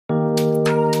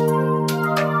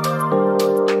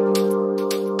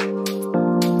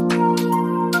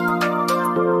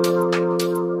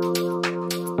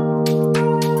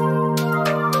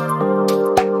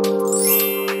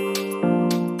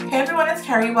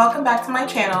everybody, welcome back to my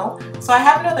channel. So I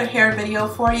have another hair video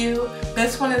for you.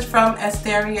 This one is from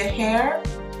Asteria Hair.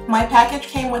 My package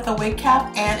came with a wig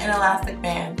cap and an elastic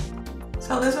band.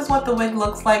 So this is what the wig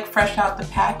looks like fresh out the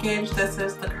package. This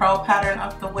is the curl pattern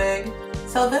of the wig.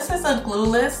 So this is a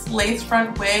glueless lace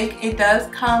front wig. It does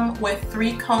come with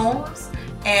 3 combs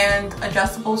and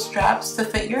adjustable straps to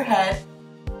fit your head.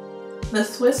 The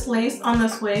Swiss lace on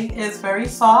this wig is very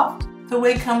soft. The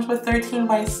wig comes with 13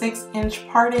 by 6 inch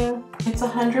parting. It's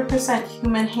 100%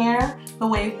 human hair. The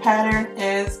wave pattern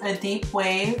is a deep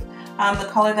wave. The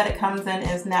color that it comes in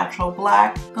is natural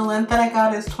black. The length that I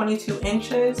got is 22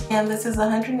 inches and this is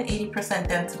 180%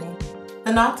 density.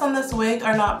 The knots on this wig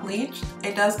are not bleached.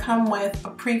 It does come with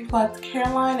a pre-plucked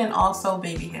hairline and also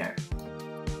baby hair.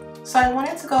 So I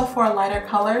wanted to go for a lighter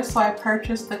color, so I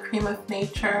purchased the Cream of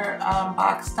Nature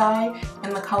box dye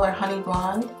in the color Honey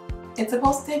Blonde. It's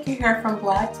supposed to take your hair from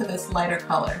black to this lighter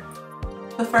color.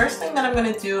 The first thing that I'm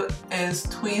going to do is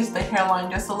tweeze the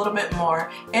hairline just a little bit more.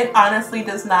 It honestly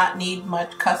does not need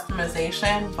much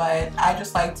customization, but I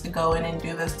just like to go in and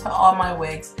do this to all my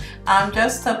wigs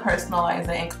just to personalize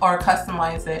it or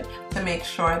customize it to make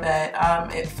sure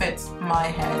that it fits my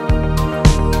head.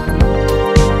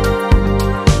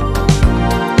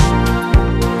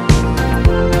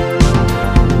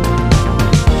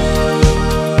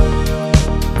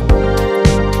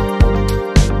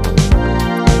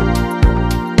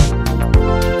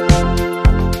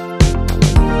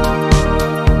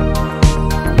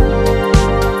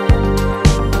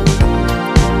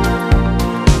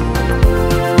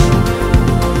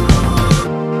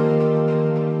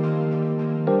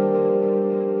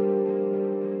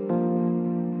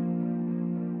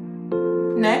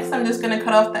 Next, I'm just going to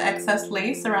cut off the excess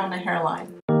lace around the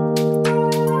hairline.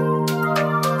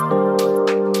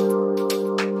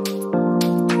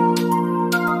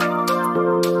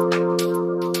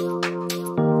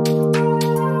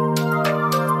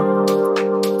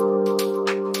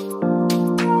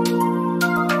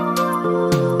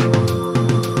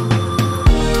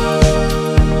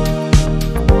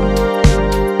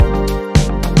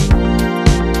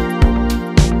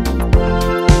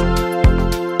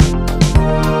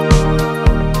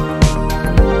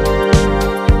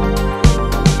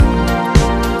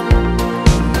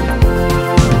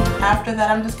 After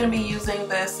that, I'm just going to be using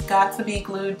this Got to Be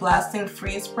Glued Blasting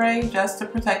Freeze Spray just to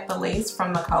protect the lace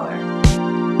from the color.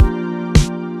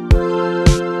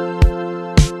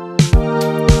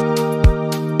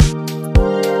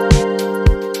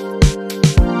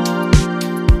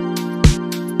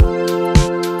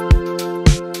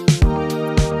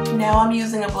 Now I'm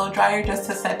using a blow dryer just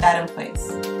to set that in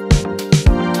place.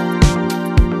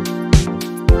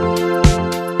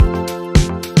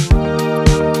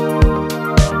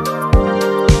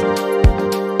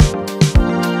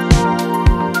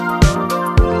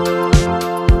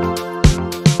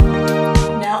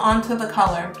 Onto the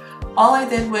color. All I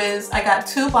did was I got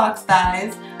 2 box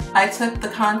dyes. I took the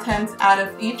contents out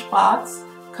of each box,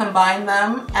 combined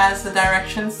them as the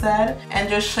directions said, and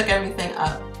just shook everything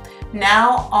up.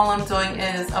 Now all I'm doing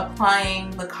is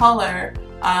applying the color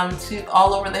to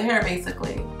all over the hair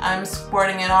basically. I'm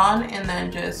squirting it on and then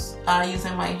just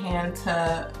using my hand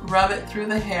to rub it through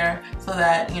the hair so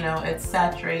that, you know, it's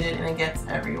saturated and it gets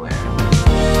everywhere.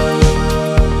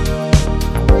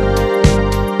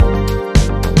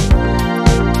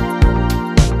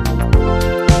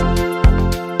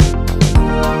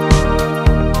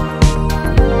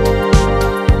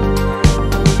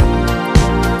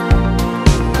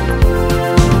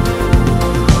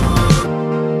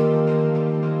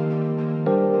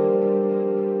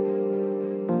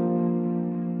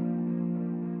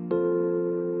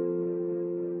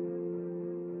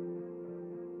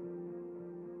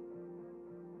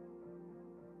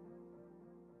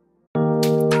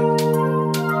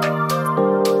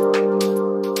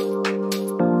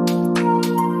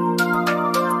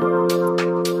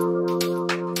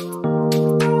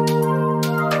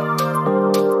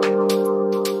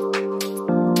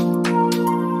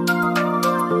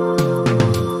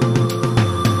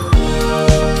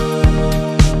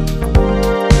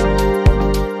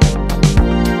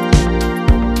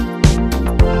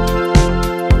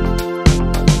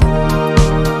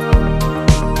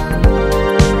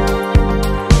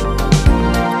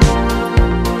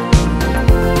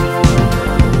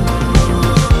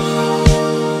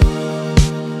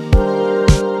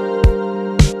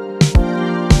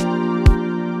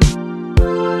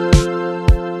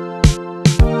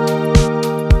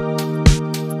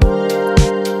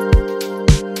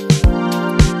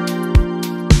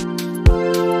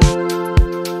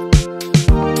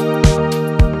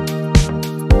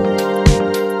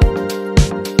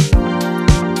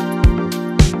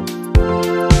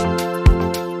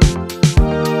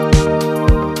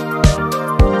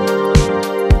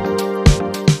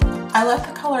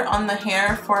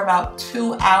 for about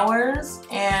 2 hours,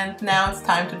 and now it's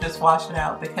time to just wash it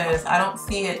out because I don't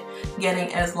see it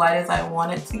getting as light as I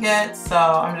want it to get, so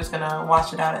I'm just gonna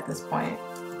wash it out at this point.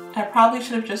 I probably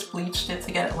should have just bleached it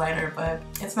to get it lighter, but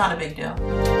it's not a big deal.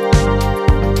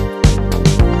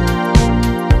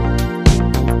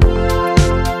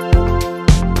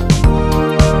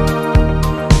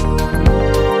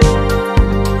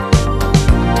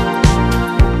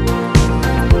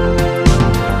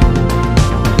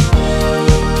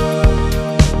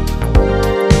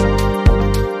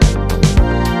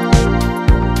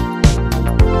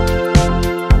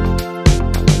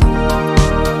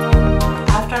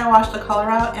 Washed the color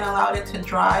out and allowed it to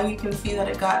dry, you can see that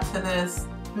it got to this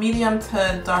medium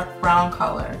to dark brown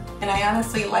color, and I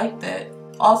honestly liked it.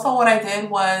 Also, what I did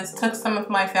was took some of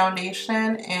my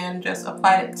foundation and just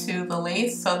applied it to the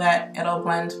lace so that it'll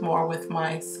blend more with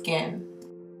my skin.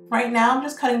 Right now I'm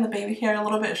just cutting the baby hair a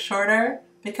little bit shorter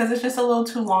because it's just a little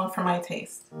too long for my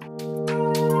taste.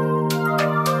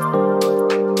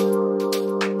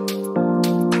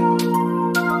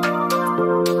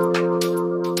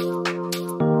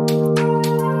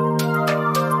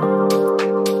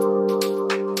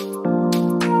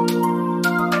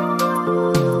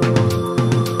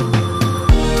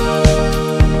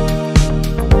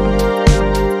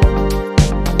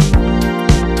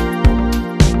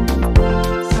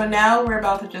 Now we're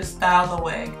about to just style the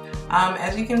wig.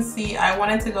 As you can see, I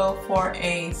wanted to go for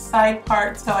a side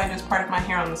part, so I just parted my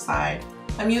hair on the side.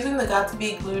 I'm using the Got To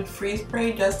Be Glued Freeze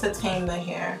Spray just to tame the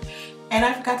hair. And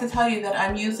I forgot to tell you that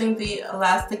I'm using the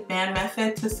elastic band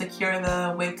method to secure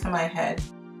the wig to my head.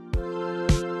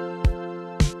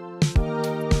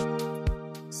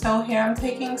 So here I'm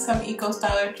taking some Eco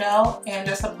Styler gel and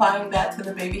just applying that to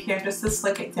the baby hair just to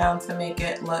slick it down to make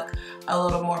it look a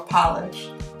little more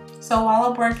polished. So while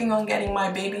I'm working on getting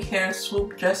my baby hair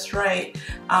swooped just right,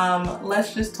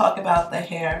 let's just talk about the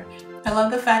hair. I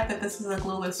love the fact that this is a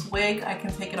glueless wig. I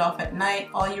can take it off at night.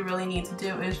 All you really need to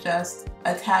do is just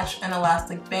attach an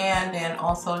elastic band and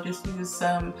also just use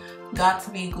some Got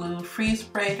To Be Glued Freeze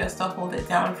Spray just to hold it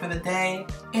down for the day.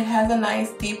 It has a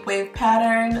nice DeepWave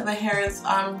pattern. The hair is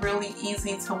really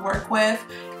easy to work with.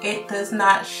 It does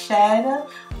not shed.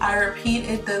 I repeat,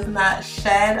 it does not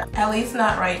shed, at least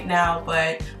not right now,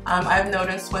 but I've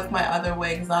noticed with my other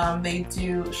wigs, they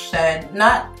do shed,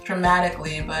 not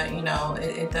dramatically, but you know,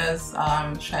 it does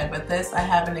shed. But this, I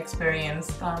haven't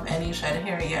experienced any shed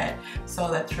hair yet,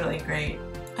 so that's really great.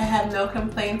 I have no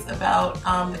complaints about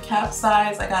the cap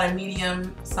size. I got a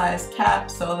medium sized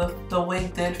cap, so the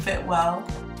wig did fit well.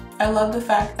 I love the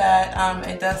fact that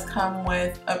it does come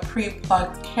with a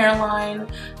pre-plucked hairline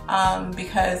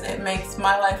because it makes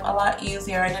my life a lot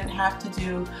easier. I didn't have to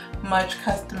do much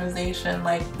customization.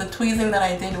 Like the tweezing that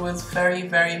I did was very,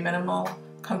 very minimal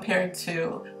compared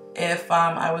to if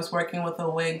I was working with a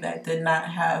wig that did not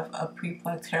have a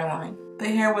pre-plucked hairline. The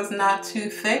hair was not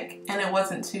too thick and it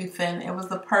wasn't too thin. It was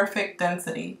the perfect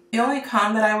density. The only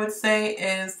con that I would say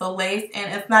is the lace,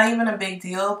 and it's not even a big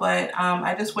deal, but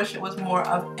I just wish it was more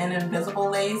of an invisible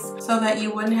lace so that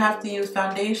you wouldn't have to use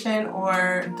foundation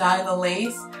or dye the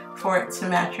lace for it to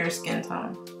match your skin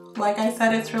tone. Like I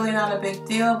said, it's really not a big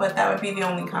deal, but that would be the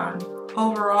only con.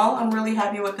 Overall, I'm really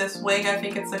happy with this wig. I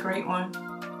think it's a great one.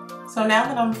 So now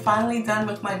that I'm finally done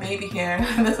with my baby hair,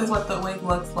 this is what the wig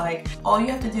looks like. All you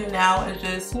have to do now is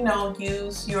just, you know,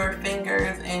 use your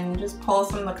fingers and just pull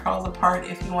some of the curls apart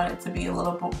if you want it to be a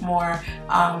little bit more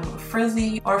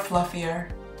frizzy or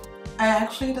fluffier. I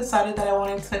actually decided that I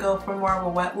wanted to go for more of a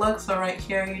wet look, so right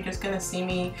here you're just going to see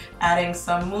me adding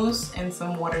some mousse and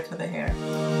some water to the hair.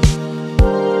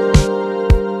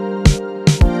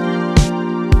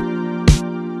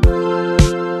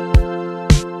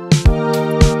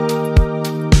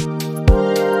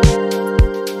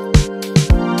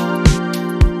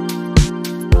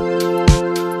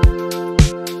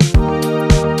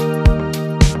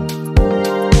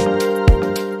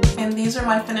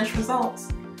 My finished results.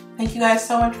 Thank you guys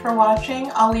so much for watching.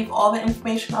 I'll leave all the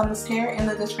information on this hair in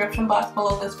the description box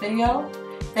below this video.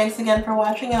 Thanks again for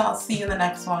watching, and I'll see you in the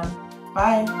next one.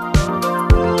 Bye!